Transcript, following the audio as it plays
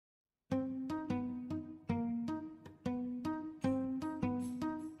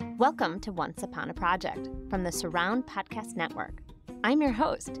Welcome to Once Upon a Project from the Surround Podcast Network. I'm your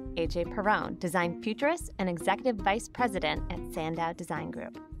host, AJ Perrone, Design Futurist and Executive Vice President at Sandow Design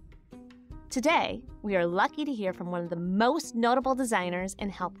Group. Today, we are lucky to hear from one of the most notable designers in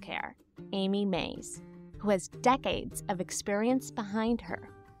healthcare, Amy Mays, who has decades of experience behind her.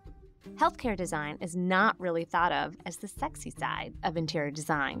 Healthcare design is not really thought of as the sexy side of interior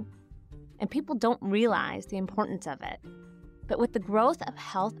design, and people don't realize the importance of it. But with the growth of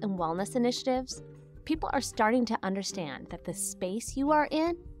health and wellness initiatives, people are starting to understand that the space you are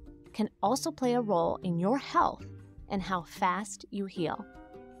in can also play a role in your health and how fast you heal.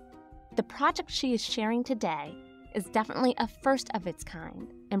 The project she is sharing today is definitely a first of its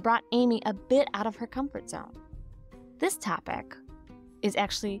kind and brought Amy a bit out of her comfort zone. This topic is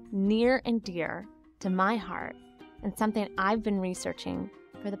actually near and dear to my heart and something I've been researching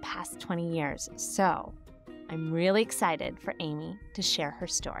for the past 20 years. So I'm really excited for Amy to share her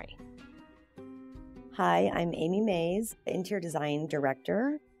story. Hi, I'm Amy Mays, Interior Design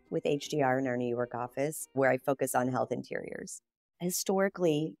Director with HDR in our New York office, where I focus on health interiors.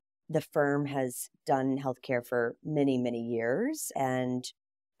 Historically, the firm has done healthcare for many, many years, and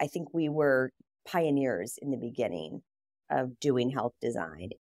I think we were pioneers in the beginning of doing health design.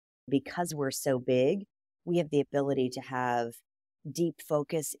 Because we're so big, we have the ability to have deep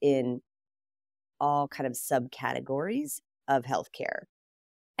focus in all kind of subcategories of healthcare.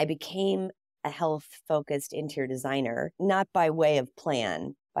 I became a health-focused interior designer, not by way of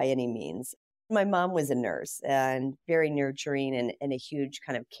plan by any means. My mom was a nurse and very nurturing and a huge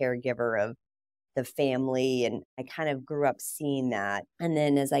kind of caregiver of the family. And I kind of grew up seeing that. And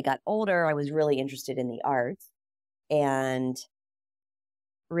then as I got older, I was really interested in the arts and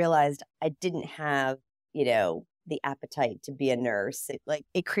realized I didn't have, the appetite to be a nurse.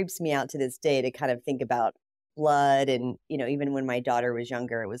 It creeps me out to this day to kind of think about blood. And, even when my daughter was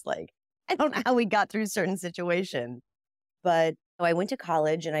younger, it was like, I don't know how we got through certain situations. But I went to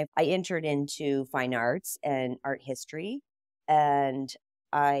college and I entered into fine arts and art history. And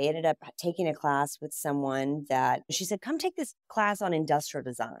I ended up taking a class with someone that she said, come take this class on industrial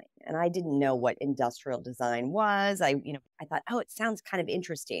design. And I didn't know what industrial design was. I thought, oh, it sounds kind of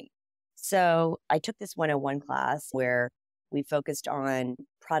interesting. So I took this 101 class where we focused on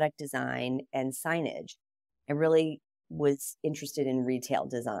product design and signage. I really was interested in retail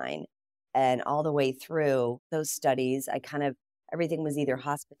design. And all the way through those studies, everything was either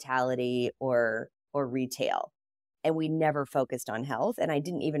hospitality or retail. And we never focused on health. And I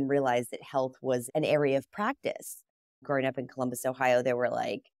didn't even realize that health was an area of practice. Growing up in Columbus, Ohio, there were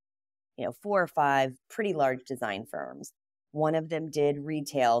 4 or 5 pretty large design firms. One of them did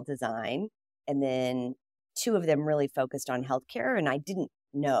retail design, and then 2 of them really focused on healthcare. And I didn't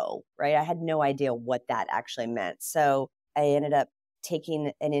know, right? I had no idea what that actually meant. So I ended up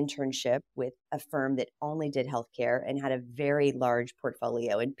taking an internship with a firm that only did healthcare and had a very large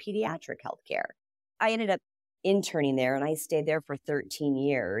portfolio in pediatric healthcare. I ended up interning there and I stayed there for 13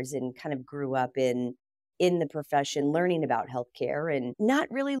 years and kind of grew up in the profession, learning about healthcare and not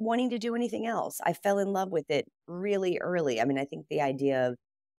really wanting to do anything else. I fell in love with it really early. I think the idea of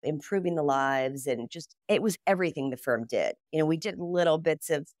improving the lives and it was everything the firm did. We did little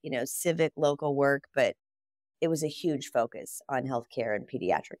bits of, civic local work, but it was a huge focus on healthcare and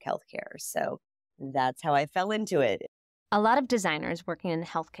pediatric healthcare. So that's how I fell into it. A lot of designers working in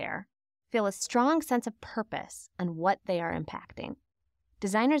healthcare feel a strong sense of purpose on what they are impacting.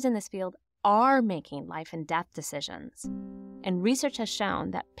 Designers in this field are making life and death decisions, and research has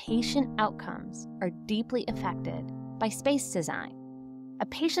shown that patient outcomes are deeply affected by space design. A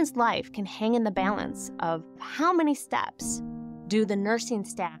patient's life can hang in the balance of how many steps do the nursing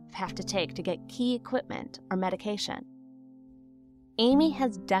staff have to take to get key equipment or medication. Amy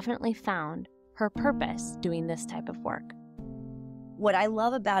has definitely found her purpose doing this type of work. What I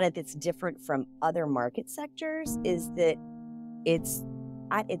love about it that's different from other market sectors is that it's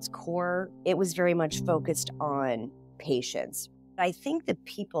at its core, it was very much focused on patients. I think the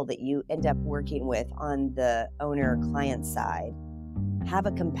people that you end up working with on the owner-client side have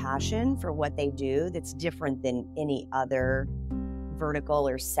a compassion for what they do that's different than any other vertical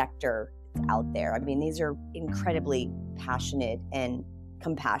or sector that's out there. These are incredibly passionate and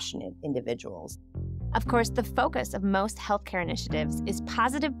compassionate individuals. Of course, the focus of most healthcare initiatives is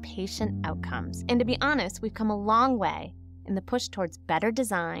positive patient outcomes. And to be honest, we've come a long way in the push towards better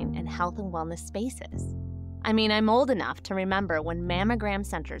design and health and wellness spaces. I'm old enough to remember when mammogram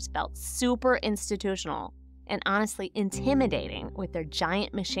centers felt super institutional and honestly intimidating with their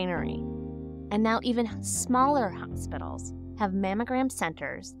giant machinery. And now even smaller hospitals have mammogram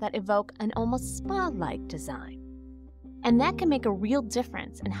centers that evoke an almost spa-like design. And that can make a real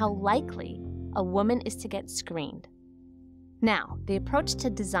difference in how likely a woman is to get screened. Now, the approach to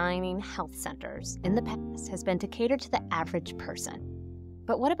designing health centers in the past has been to cater to the average person.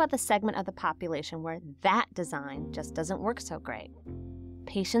 But what about the segment of the population where that design just doesn't work so great?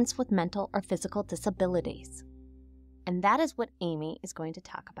 Patients with mental or physical disabilities. And that is what Amy is going to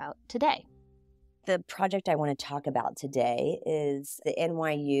talk about today. The project I want to talk about today is the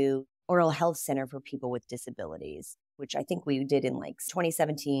NYU Oral Health Center for people with disabilities, which I think we did in like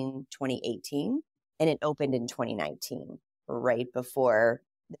 2017, 2018, and it opened in 2019, right before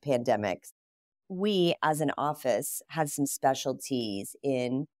the pandemic. We, as an office, have some specialties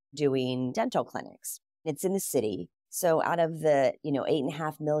in doing dental clinics. It's in the city. So out of the,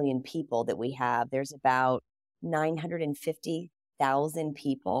 8.5 million people that we have, there's about 950,000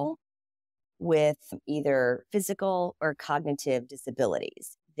 people with either physical or cognitive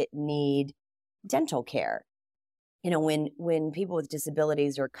disabilities that need dental care. When people with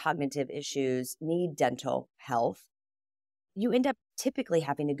disabilities or cognitive issues need dental health, you end up typically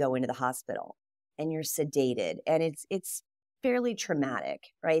having to go into the hospital and you're sedated, and it's fairly traumatic,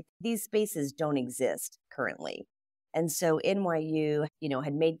 right? These spaces don't exist currently. And so NYU,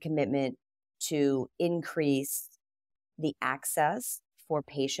 had made commitment to increase the access for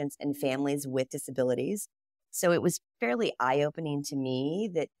patients and families with disabilities. So it was fairly eye-opening to me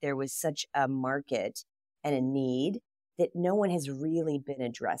that there was such a market and a need that no one has really been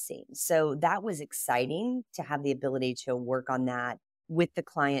addressing. So that was exciting to have the ability to work on that with the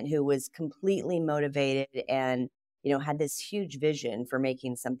client who was completely motivated and, had this huge vision for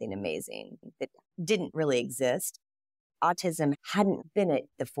making something amazing that didn't really exist. Autism hadn't been at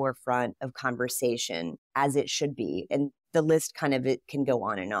the forefront of conversation as it should be. And the list it can go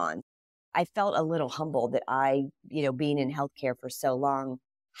on and on. I felt a little humbled that I, being in healthcare for so long,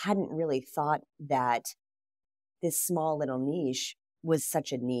 hadn't really thought that this small little niche was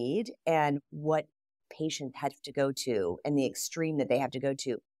such a need and what patients have to go to and the extreme that they have to go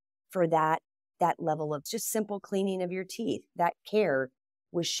to for that level of just simple cleaning of your teeth. That care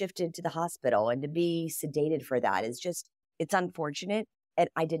was shifted to the hospital, and to be sedated for that is it's unfortunate. And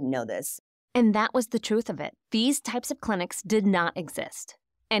I didn't know this. And that was the truth of it. These types of clinics did not exist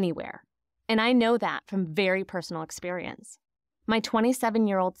anywhere. And I know that from very personal experience. My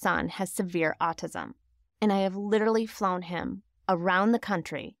 27-year-old son has severe autism, and I have literally flown him around the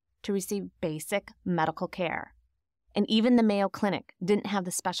country to receive basic medical care. And even the Mayo Clinic didn't have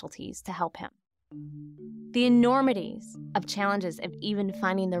the specialties to help him. The enormities of challenges of even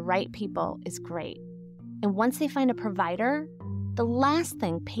finding the right people is great. And once they find a provider, the last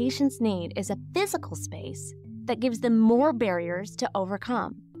thing patients need is a physical space that gives them more barriers to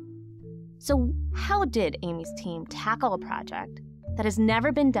overcome. So how did Amy's team tackle a project that has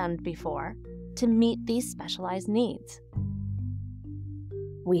never been done before to meet these specialized needs?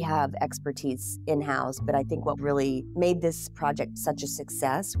 We have expertise in-house, but I think what really made this project such a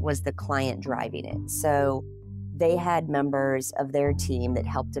success was the client driving it. So they had members of their team that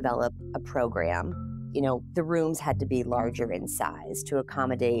helped develop a program. The rooms had to be larger in size to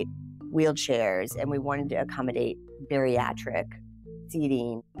accommodate wheelchairs, and we wanted to accommodate bariatric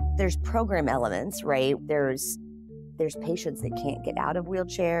seating. There's program elements, right? There's patients that can't get out of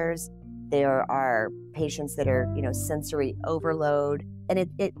wheelchairs. There are patients that are, sensory overload. And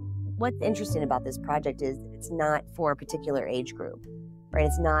what's interesting about this project is it's not for a particular age group, right?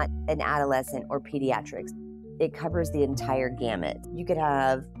 It's not an adolescent or pediatrics. It covers the entire gamut. You could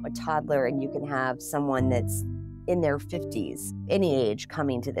have a toddler and you can have someone that's in their 50s, any age,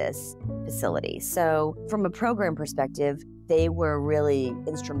 coming to this facility. So from a program perspective, they were really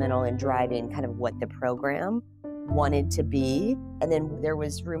instrumental in driving kind of what the program wanted to be. And then there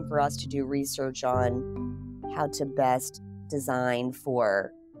was room for us to do research on how to best design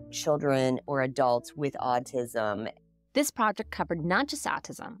for children or adults with autism. This project covered not just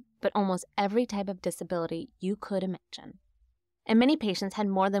autism, but almost every type of disability you could imagine. And many patients had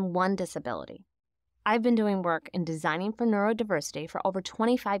more than one disability. I've been doing work in designing for neurodiversity for over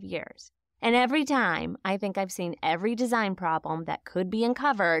 25 years. And every time I think I've seen every design problem that could be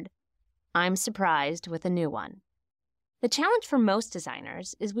uncovered, I'm surprised with a new one. The challenge for most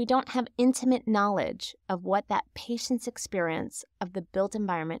designers is we don't have intimate knowledge of what that patient's experience of the built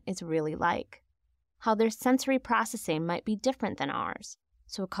environment is really like, how their sensory processing might be different than ours,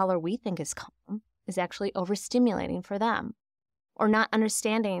 so a color we think is calm is actually overstimulating for them, or not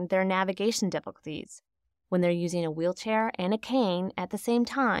understanding their navigation difficulties when they're using a wheelchair and a cane at the same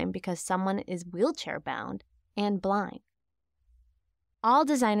time because someone is wheelchair-bound and blind. All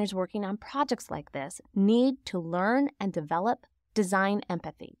designers working on projects like this need to learn and develop design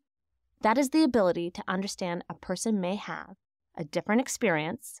empathy. That is the ability to understand a person may have a different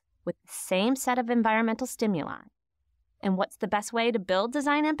experience with the same set of environmental stimuli. And what's the best way to build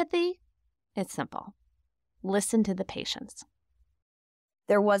design empathy? It's simple. Listen to the patients.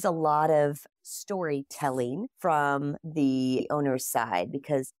 There was a lot of storytelling from the owner's side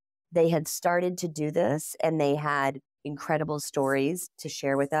because they had started to do this and they had incredible stories to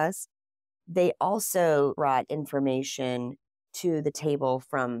share with us. They also brought information to the table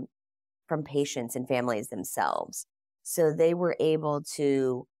from patients and families themselves. So they were able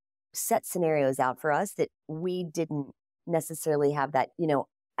to set scenarios out for us that we didn't necessarily have that,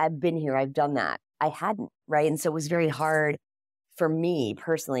 I've been here, I've done that. I hadn't, right? And so it was very hard for me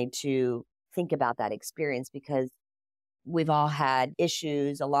personally to think about that experience because we've all had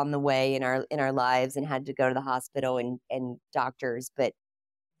issues along the way in our lives and had to go to the hospital and doctors. But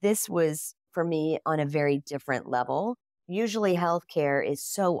this was for me on a very different level. Usually healthcare is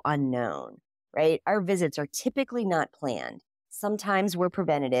so unknown, right? Our visits are typically not planned. Sometimes we're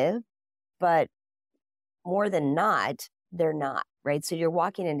preventative, but more than not, they're not, right? So you're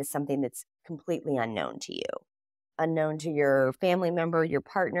walking into something that's completely unknown to you, unknown to your family member, your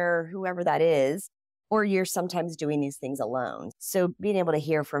partner, whoever that is, or you're sometimes doing these things alone. So being able to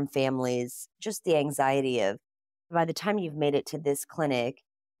hear from families, just the anxiety of by the time you've made it to this clinic,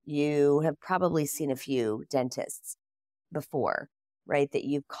 you have probably seen a few dentists before, right? That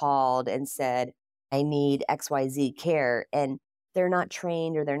you've called and said, I need XYZ care. And they're not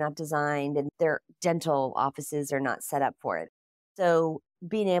trained or they're not designed and their dental offices are not set up for it. So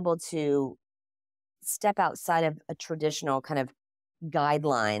being able to step outside of a traditional kind of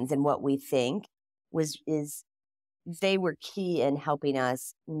guidelines and what we think they were key in helping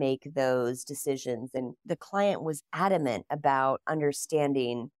us make those decisions. And the client was adamant about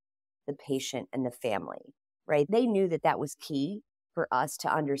understanding the patient and the family, right? They knew that was key for us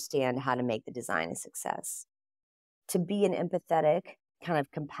to understand how to make the design a success. To be an empathetic, kind of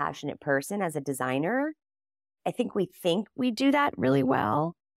compassionate person as a designer, I think we do that really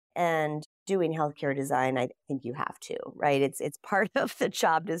well. And doing healthcare design, I think you have to, right? It's part of the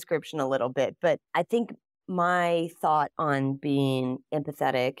job description a little bit. But I think my thought on being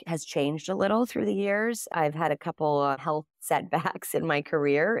empathetic has changed a little through the years. I've had a couple of health setbacks in my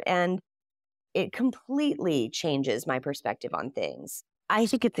career, and it completely changes my perspective on things. I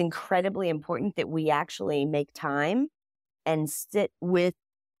think it's incredibly important that we actually make time and sit with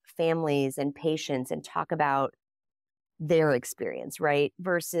families and patients and talk about their experience, right?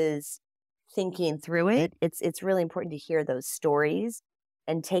 Versus thinking through it. It's really important to hear those stories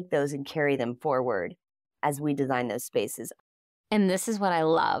and take those and carry them forward as we design those spaces. And this is what I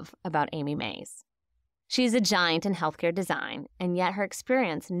love about Amy Mays. She's a giant in healthcare design, and yet her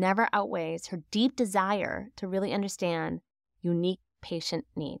experience never outweighs her deep desire to really understand unique patient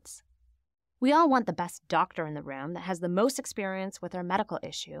needs. We all want the best doctor in the room that has the most experience with our medical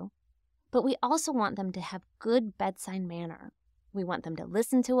issue, but we also want them to have good bedside manner. We want them to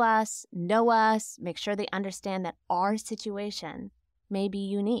listen to us, know us, make sure they understand that our situation may be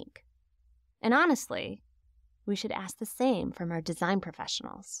unique. And honestly, we should ask the same from our design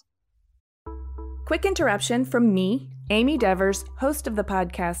professionals. Quick interruption from me, Amy Devers, host of the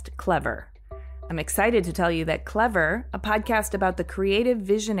podcast Clever. I'm excited to tell you that Clever, a podcast about the creative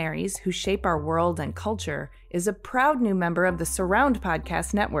visionaries who shape our world and culture, is a proud new member of the Surround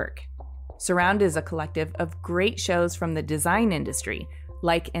Podcast Network. Surround is a collective of great shows from the design industry,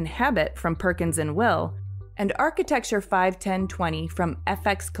 like Inhabit from Perkins & Will, and Architecture 51020 from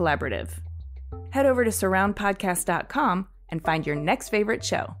FX Collaborative. Head over to surroundpodcast.com and find your next favorite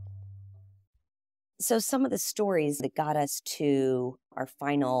show. So some of the stories that got us to our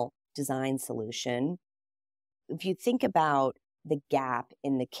final design solution, if you think about the gap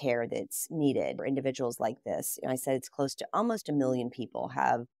in the care that's needed for individuals like this, I said it's close to almost 1 million people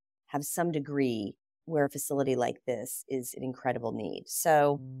have some degree where a facility like this is an incredible need.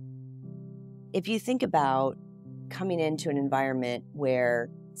 So if you think about coming into an environment where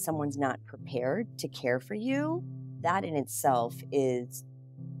someone's not prepared to care for you, that in itself is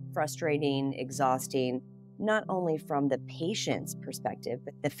frustrating, exhausting, not only from the patient's perspective,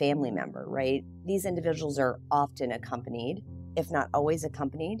 but the family member, right? These individuals are often accompanied, if not always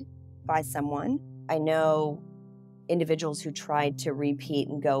accompanied, by someone. I know individuals who tried to repeat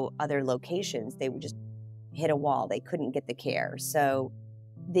and go other locations, they would just hit a wall. They couldn't get the care. So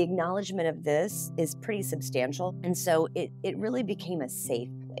the acknowledgement of this is pretty substantial. And so it really became a safe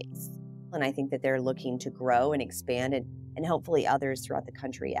place. And I think that they're looking to grow and expand, and hopefully others throughout the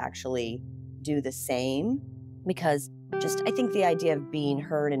country actually do the same, because I think the idea of being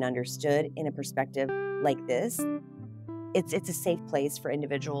heard and understood in a perspective like this it's a safe place for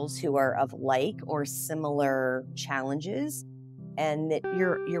individuals who are of like or similar challenges, and that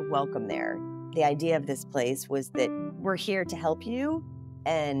you're welcome there. The idea of this place was that we're here to help you,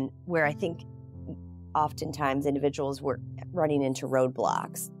 and where I think oftentimes individuals were running into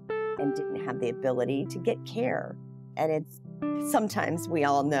roadblocks and didn't have the ability to get care. And it's sometimes, we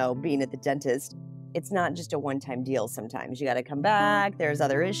all know, being at the dentist, it's not just a one-time deal. Sometimes you got to come back, there's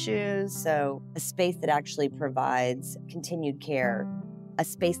other issues. So a space that actually provides continued care, a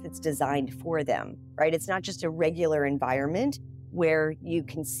space that's designed for them, right? It's not just a regular environment where you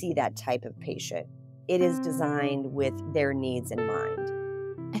can see that type of patient. It is designed with their needs in mind.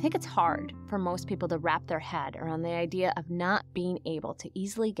 I think it's hard for most people to wrap their head around the idea of not being able to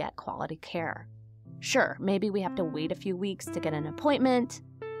easily get quality care. Sure, maybe we have to wait a few weeks to get an appointment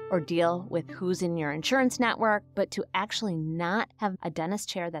or deal with who's in your insurance network, but to actually not have a dentist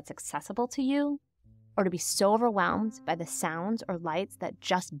chair that's accessible to you, or to be so overwhelmed by the sounds or lights that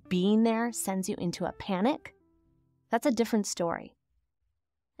just being there sends you into a panic, that's a different story.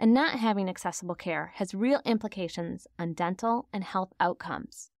 And not having accessible care has real implications on dental and health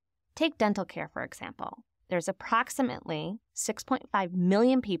outcomes. Take dental care, for example. There's approximately 6.5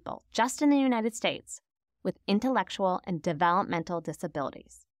 million people just in the United States with intellectual and developmental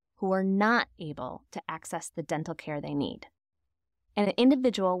disabilities who are not able to access the dental care they need. And an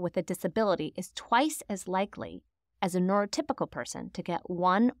individual with a disability is twice as likely as a neurotypical person to get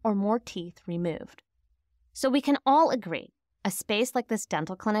one or more teeth removed. So we can all agree a space like this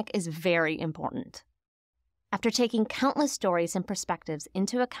dental clinic is very important. After taking countless stories and perspectives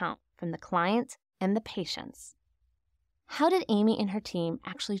into account from the client and the patients, how did Amy and her team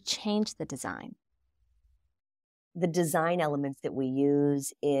actually change the design? The design elements that we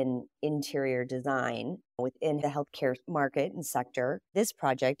use in interior design within the healthcare market and sector, this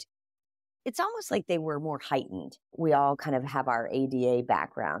project, it's almost like they were more heightened. We all kind of have our ADA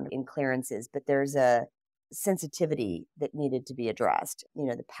background in clearances, but there's a sensitivity that needed to be addressed. You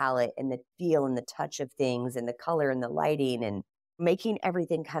know, the palette and the feel and the touch of things and the color and the lighting, and making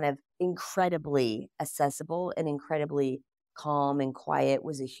everything kind of incredibly accessible and incredibly calm and quiet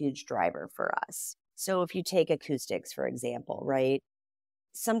was a huge driver for us. So if you take acoustics, for example, right?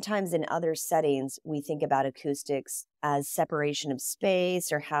 Sometimes in other settings, we think about acoustics as separation of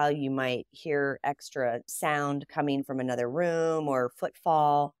space, or how you might hear extra sound coming from another room or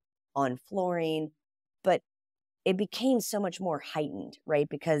footfall on flooring. But it became so much more heightened, right?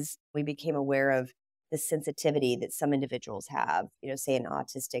 Because we became aware of the sensitivity that some individuals have, you know, say an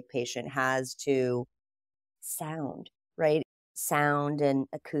autistic patient has to sound, right? Sound and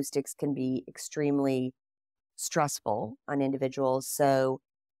acoustics can be extremely stressful on individuals. So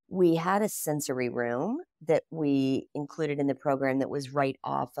we had a sensory room that we included in the program that was right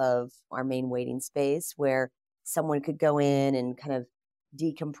off of our main waiting space, where someone could go in and kind of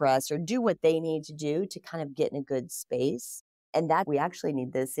decompress or do what they need to do to kind of get in a good space. And that we actually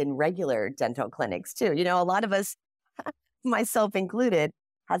need this in regular dental clinics too. You know, a lot of us, myself included,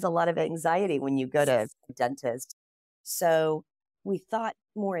 has a lot of anxiety when you go to a dentist. So we thought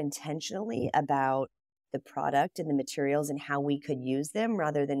more intentionally about the product and the materials and how we could use them,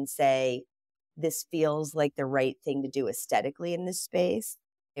 rather than say, this feels like the right thing to do aesthetically in this space.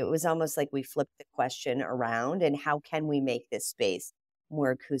 It was almost like we flipped the question around, and how can we make this space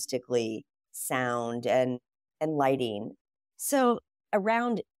more acoustically sound and lighting. So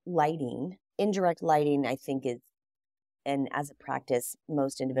around lighting, indirect lighting, I think is, and as a practice,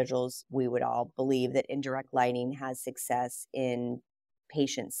 most individuals, we would all believe that indirect lighting has success in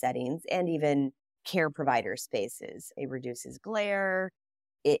patient settings and even care provider spaces. It reduces glare.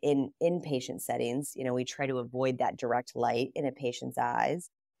 In inpatient settings, you know, we try to avoid that direct light in a patient's eyes.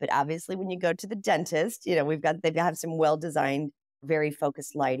 But obviously when you go to the dentist, you know, they have some well-designed, very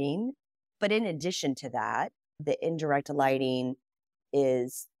focused lighting. But in addition to that, the indirect lighting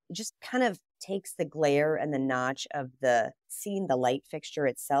is just kind of takes the glare and the notch of seeing the light fixture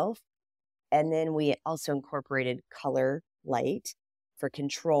itself. And then we also incorporated color light for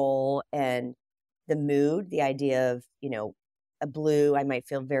control and the mood, the idea of, you know, a blue I might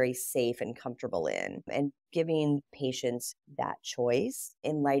feel very safe and comfortable in, and giving patients that choice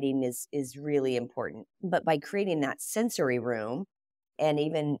in lighting is really important. But by creating that sensory room and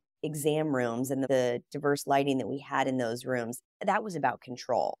even exam rooms and the diverse lighting that we had in those rooms, that was about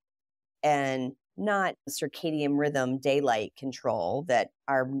control and not circadian rhythm daylight control that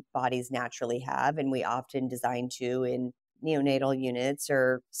our bodies naturally have. And we often design to in neonatal units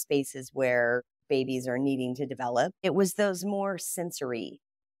or spaces where babies are needing to develop. It was those more sensory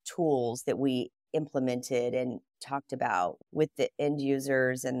tools that we implemented and talked about with the end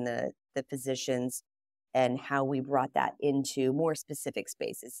users and the physicians and how we brought that into more specific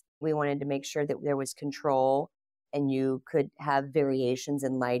spaces. We wanted to make sure that there was control and you could have variations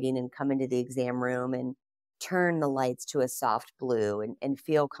in lighting and come into the exam room and turn the lights to a soft blue and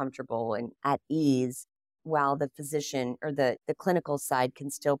feel comfortable and at ease while the physician or the clinical side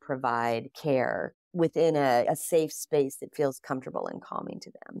can still provide care within a safe space that feels comfortable and calming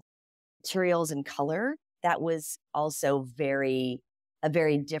to them. Materials and color, that was also a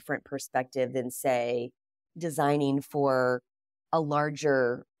very different perspective than, say, designing for a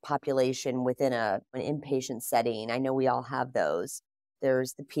larger population within an inpatient setting. I know we all have those.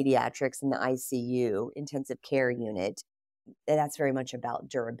 There's the pediatrics and the ICU, intensive care unit. That's very much about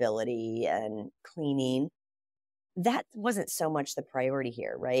durability and cleaning. That wasn't so much the priority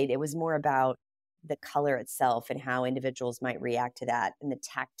here, right? It was more about the color itself and how individuals might react to that and the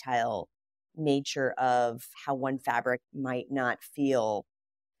tactile nature of how one fabric might not feel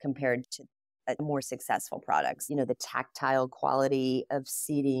compared to more successful products. You know, the tactile quality of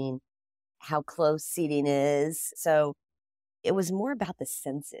seating, how close seating is. So it was more about the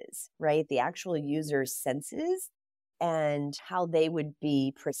senses, right? The actual user's senses and how they would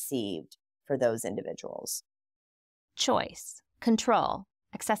be perceived for those individuals. Choice, control,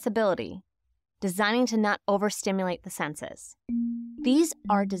 accessibility, designing to not overstimulate the senses. These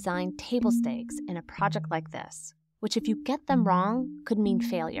are design table stakes in a project like this, which if you get them wrong could mean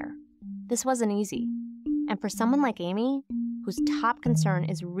failure. This wasn't easy. And for someone like Amy, whose top concern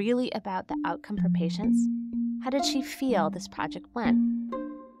is really about the outcome for patients, how did she feel this project went?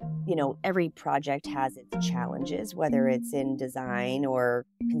 You know, every project has its challenges, whether it's in design or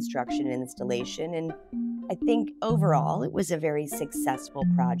construction and installation. And I think overall, it was a very successful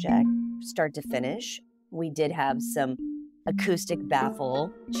project, start to finish. We did have some acoustic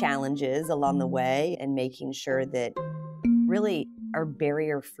baffle challenges along the way and making sure that really our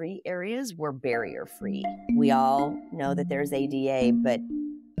barrier-free areas were barrier-free. We all know that there's ADA, but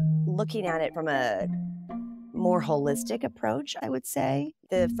looking at it from a more holistic approach, I would say.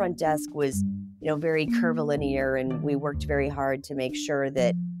 The front desk was, very curvilinear, and we worked very hard to make sure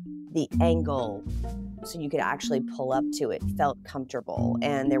that the angle, so you could actually pull up to it, felt comfortable,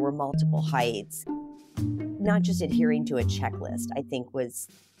 and there were multiple heights. Not just adhering to a checklist, I think was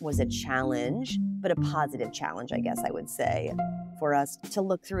a challenge, but a positive challenge, I guess I would say, for us to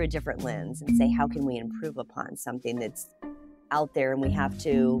look through a different lens and say, how can we improve upon something that's out there, and we have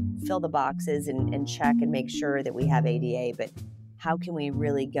to fill the boxes and check and make sure that we have ADA, but how can we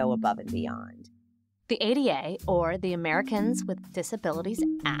really go above and beyond? The ADA, or the Americans with Disabilities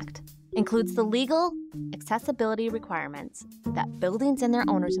Act, includes the legal accessibility requirements that buildings and their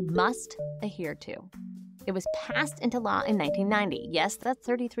owners must adhere to. It was passed into law in 1990. Yes, that's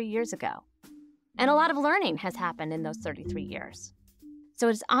 33 years ago. And a lot of learning has happened in those 33 years. So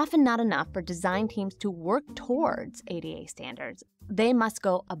it's often not enough for design teams to work towards ADA standards. They must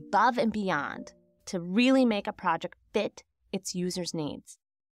go above and beyond to really make a project fit its users' needs.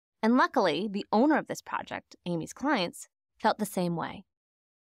 And luckily, the owner of this project, Amy's clients, felt the same way.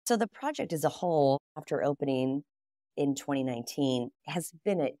 So the project as a whole, after opening in 2019,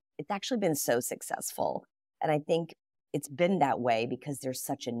 it's actually been so successful. And I think it's been that way because there's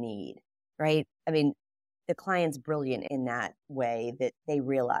such a need, right? I mean, the client's brilliant in that way that they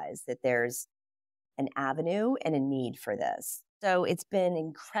realize that there's an avenue and a need for this. So it's been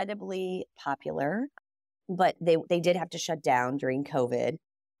incredibly popular, but they did have to shut down during COVID,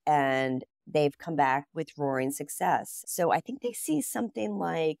 and they've come back with roaring success. So I think they see something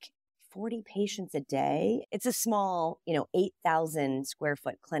like 40 patients a day. It's a small, 8,000 square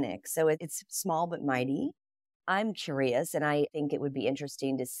foot clinic. So it's small but mighty. I'm curious, and I think it would be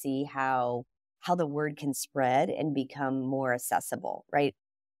interesting to see how the word can spread and become more accessible, right?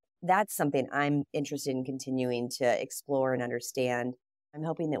 That's something I'm interested in continuing to explore and understand. I'm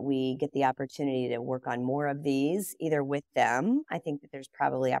hoping that we get the opportunity to work on more of these, either with them. I think that there's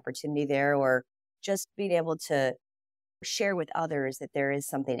probably opportunity there, or just being able to share with others that there is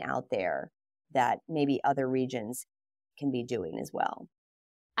something out there that maybe other regions can be doing as well.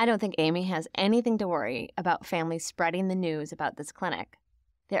 I don't think Amy has anything to worry about families spreading the news about this clinic.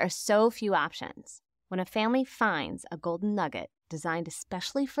 There are so few options. When a family finds a golden nugget designed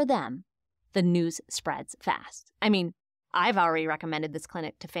especially for them, the news spreads fast. I mean, I've already recommended this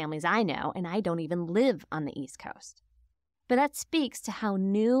clinic to families I know, and I don't even live on the East Coast. But that speaks to how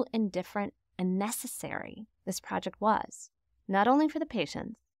new and different and necessary this project was, not only for the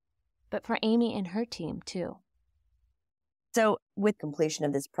patients, but for Amy and her team too. So with completion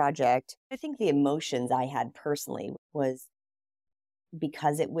of this project, I think the emotions I had personally was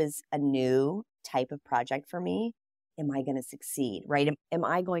because it was a new type of project for me. am I going to succeed, right? Am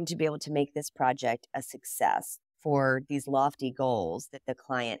I going to be able to make this project a success for these lofty goals that the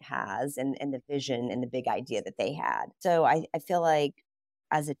client has and the vision and the big idea that they had? So I feel like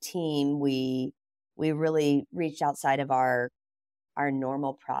as a team, we really reached outside of our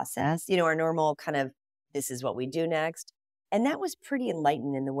normal process, our normal kind of, this is what we do next. And that was pretty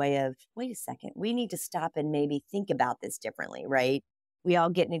enlightened in the way of, wait a second, we need to stop and maybe think about this differently, right? We all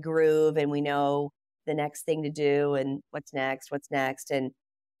get in a groove and we know the next thing to do and what's next. And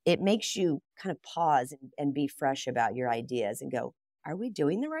it makes you kind of pause and be fresh about your ideas and go, are we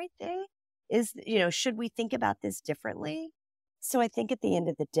doing the right thing? Should we think about this differently? So I think at the end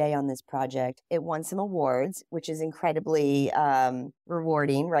of the day on this project, it won some awards, which is incredibly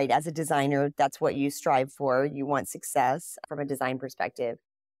rewarding, right? As a designer, that's what you strive for. You want success from a design perspective.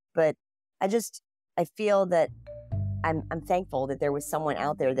 But I feel that I'm thankful that there was someone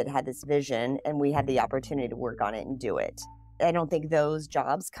out there that had this vision and we had the opportunity to work on it and do it. I don't think those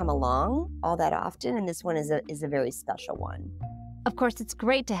jobs come along all that often, and this one is a very special one. Of course, it's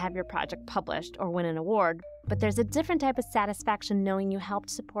great to have your project published or win an award, but there's a different type of satisfaction knowing you helped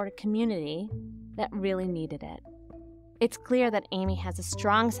support a community that really needed it. It's clear that Amy has a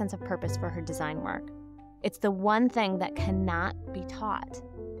strong sense of purpose for her design work. It's the one thing that cannot be taught.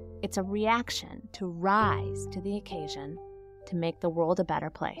 It's a reaction to rise to the occasion to make the world a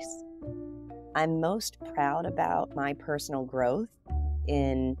better place. I'm most proud about my personal growth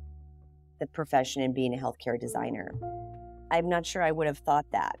in the profession and being a healthcare designer. I'm not sure I would have thought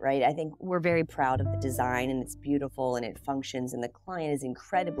that, right? I think we're very proud of the design and it's beautiful and it functions and the client is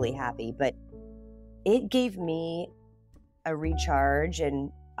incredibly happy, but it gave me a recharge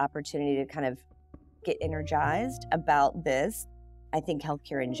and opportunity to kind of get energized about this. I think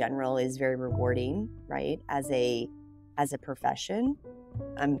healthcare in general is very rewarding, right? As a profession.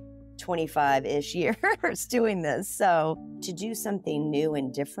 I'm 25-ish years doing this. So to do something new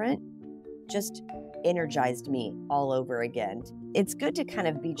and different just energized me all over again. It's good to kind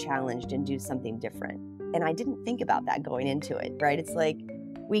of be challenged and do something different. And I didn't think about that going into it, right? It's like,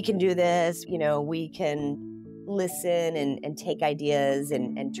 we can do this, we can listen and take ideas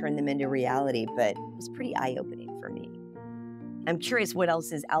and turn them into reality, but it was pretty eye-opening for me. I'm curious what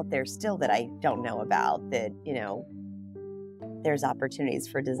else is out there still that I don't know about, that, there's opportunities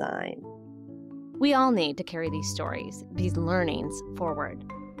for design. We all need to carry these stories, these learnings forward.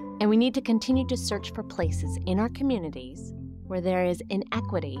 And we need to continue to search for places in our communities where there is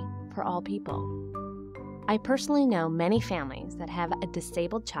inequity for all people. I personally know many families that have a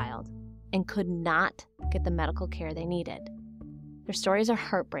disabled child and could not get the medical care they needed. Their stories are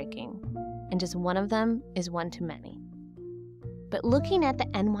heartbreaking, and just one of them is one too many. But looking at the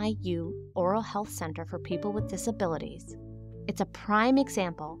NYU Oral Health Center for people with disabilities, it's a prime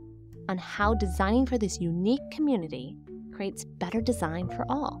example on how designing for this unique community creates better design for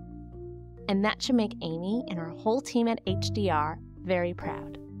all. And that should make Amy and our whole team at HDR very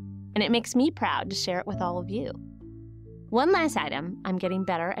proud. And it makes me proud to share it with all of you. One last item I'm getting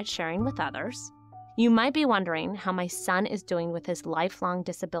better at sharing with others. You might be wondering how my son is doing with his lifelong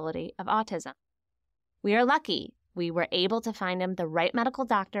disability of autism. We are lucky we were able to find him the right medical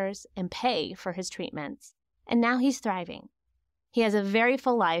doctors and pay for his treatments. And now he's thriving. He has a very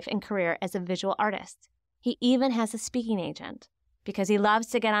full life and career as a visual artist. He even has a speaking agent because he loves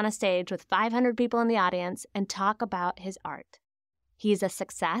to get on a stage with 500 people in the audience and talk about his art. He's a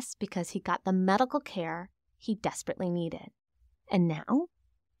success because he got the medical care he desperately needed. And now,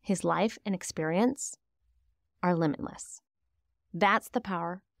 his life and experience are limitless. That's the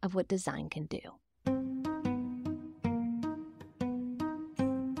power of what design can do.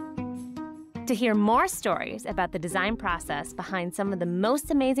 To hear more stories about the design process behind some of the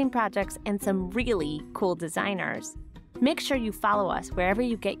most amazing projects and some really cool designers, make sure you follow us wherever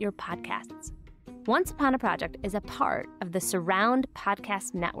you get your podcasts. Once Upon a Project is a part of the Surround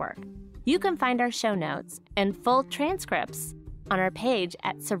Podcast Network. You can find our show notes and full transcripts on our page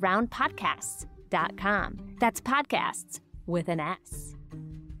at surroundpodcasts.com. That's podcasts with an S.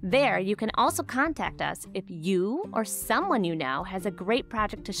 There, you can also contact us if you or someone you know has a great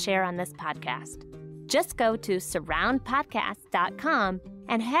project to share on this podcast. Just go to surroundpodcasts.com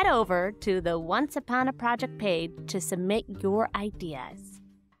and head over to the Once Upon a Project page to submit your ideas.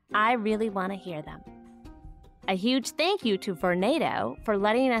 I really want to hear them. A huge thank you to Vornado for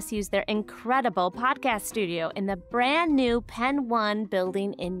letting us use their incredible podcast studio in the brand new Penn 1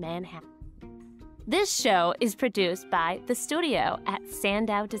 building in Manhattan. This show is produced by The Studio at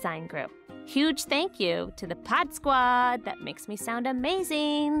Sandow Design Group. Huge thank you to the Pod Squad that makes me sound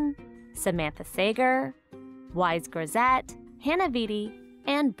amazing. Samantha Sager, Wise Grisette, Hannah Vitti,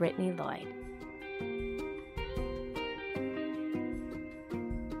 and Brittany Lloyd.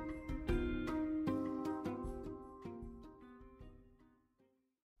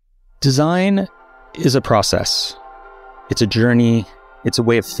 Design is a process. It's a journey. It's a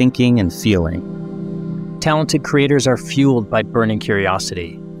way of thinking and feeling. Talented creators are fueled by burning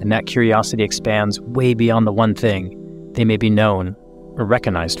curiosity, and that curiosity expands way beyond the one thing they may be known or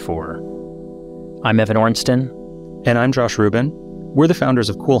recognized for. I'm Evan Ornston. And I'm Josh Rubin. We're the founders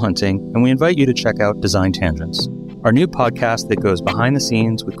of Cool Hunting, and we invite you to check out Design Tangents, our new podcast that goes behind the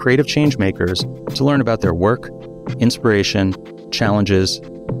scenes with creative change makers to learn about their work, inspiration, challenges,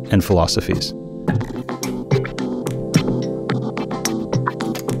 and philosophies.